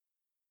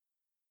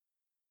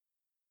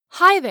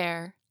Hi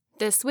there!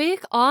 This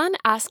week on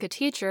Ask a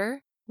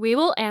Teacher, we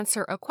will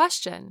answer a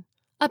question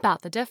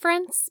about the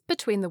difference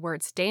between the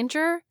words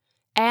danger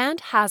and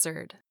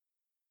hazard.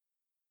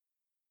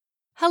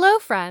 Hello,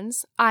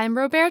 friends. I'm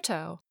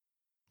Roberto,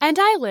 and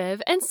I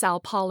live in Sao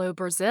Paulo,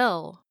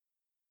 Brazil.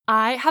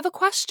 I have a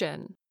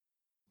question.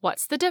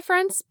 What's the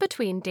difference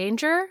between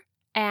danger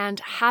and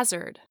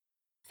hazard?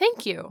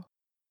 Thank you.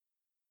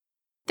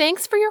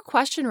 Thanks for your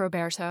question,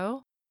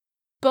 Roberto.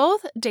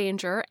 Both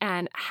danger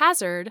and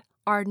hazard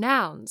are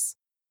nouns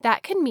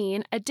that can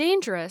mean a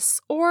dangerous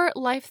or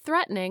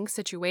life-threatening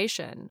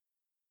situation.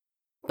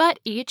 But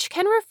each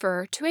can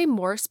refer to a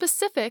more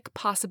specific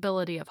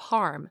possibility of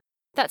harm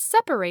that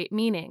separate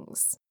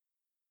meanings.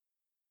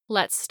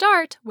 Let's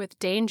start with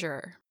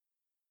danger.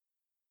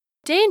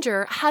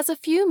 Danger has a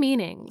few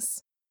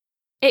meanings.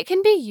 It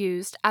can be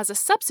used as a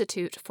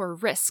substitute for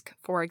risk,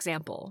 for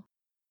example.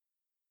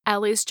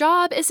 Ellie's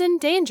job is in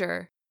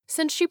danger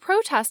since she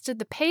protested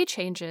the pay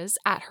changes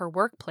at her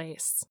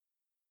workplace.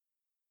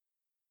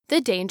 The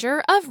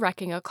danger of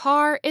wrecking a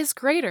car is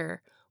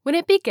greater when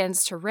it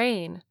begins to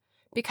rain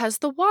because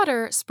the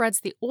water spreads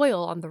the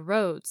oil on the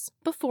roads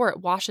before it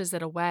washes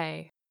it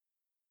away.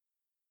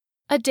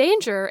 A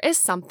danger is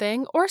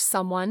something or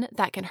someone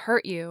that can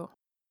hurt you.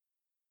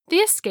 The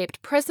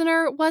escaped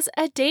prisoner was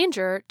a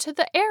danger to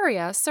the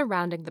area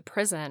surrounding the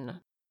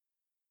prison.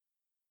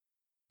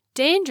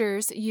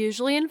 Dangers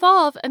usually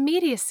involve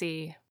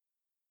immediacy.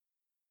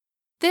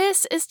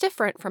 This is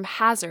different from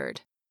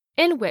hazard,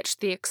 in which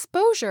the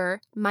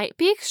exposure might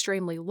be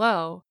extremely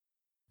low,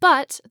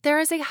 but there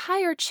is a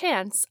higher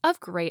chance of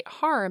great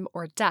harm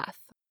or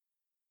death.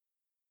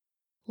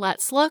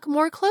 Let's look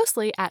more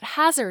closely at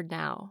hazard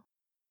now.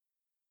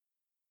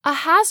 A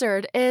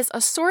hazard is a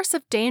source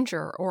of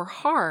danger or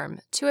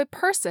harm to a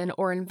person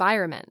or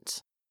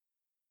environment.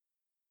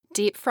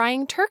 Deep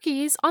frying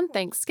turkeys on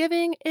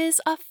Thanksgiving is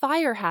a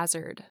fire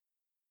hazard.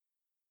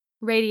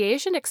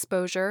 Radiation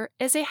exposure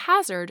is a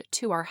hazard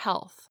to our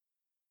health.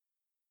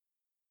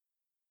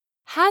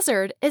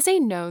 Hazard is a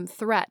known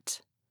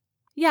threat,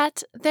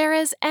 yet there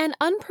is an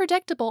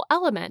unpredictable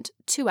element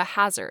to a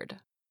hazard.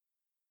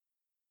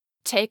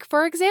 Take,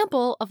 for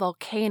example, a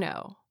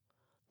volcano.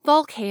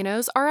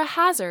 Volcanoes are a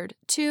hazard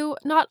to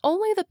not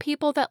only the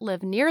people that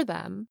live near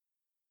them,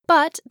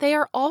 but they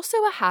are also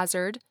a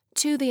hazard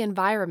to the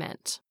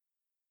environment.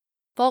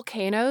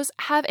 Volcanoes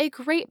have a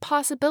great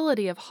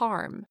possibility of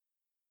harm,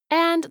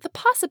 and the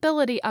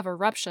possibility of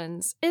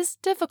eruptions is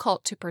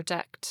difficult to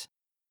predict.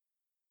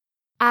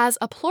 As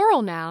a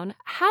plural noun,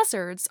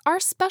 hazards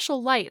are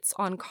special lights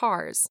on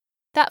cars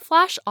that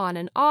flash on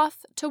and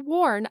off to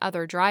warn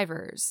other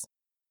drivers.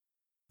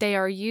 They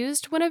are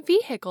used when a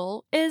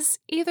vehicle is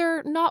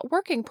either not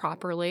working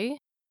properly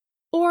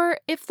or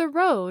if the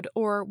road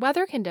or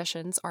weather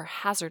conditions are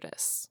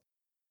hazardous.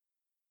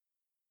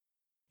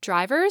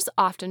 Drivers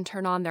often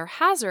turn on their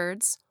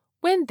hazards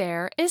when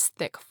there is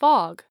thick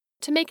fog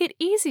to make it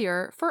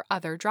easier for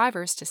other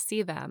drivers to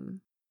see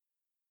them.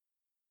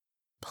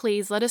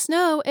 Please let us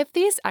know if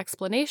these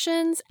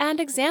explanations and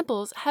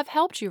examples have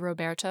helped you,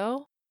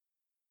 Roberto.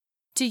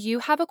 Do you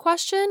have a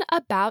question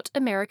about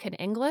American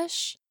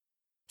English?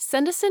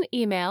 Send us an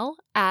email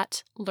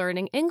at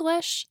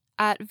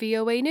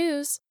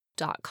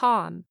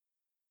learningenglish@voanews.com.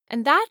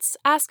 And that's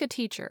Ask a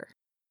Teacher.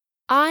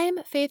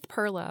 I'm Faith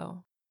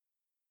Perlow.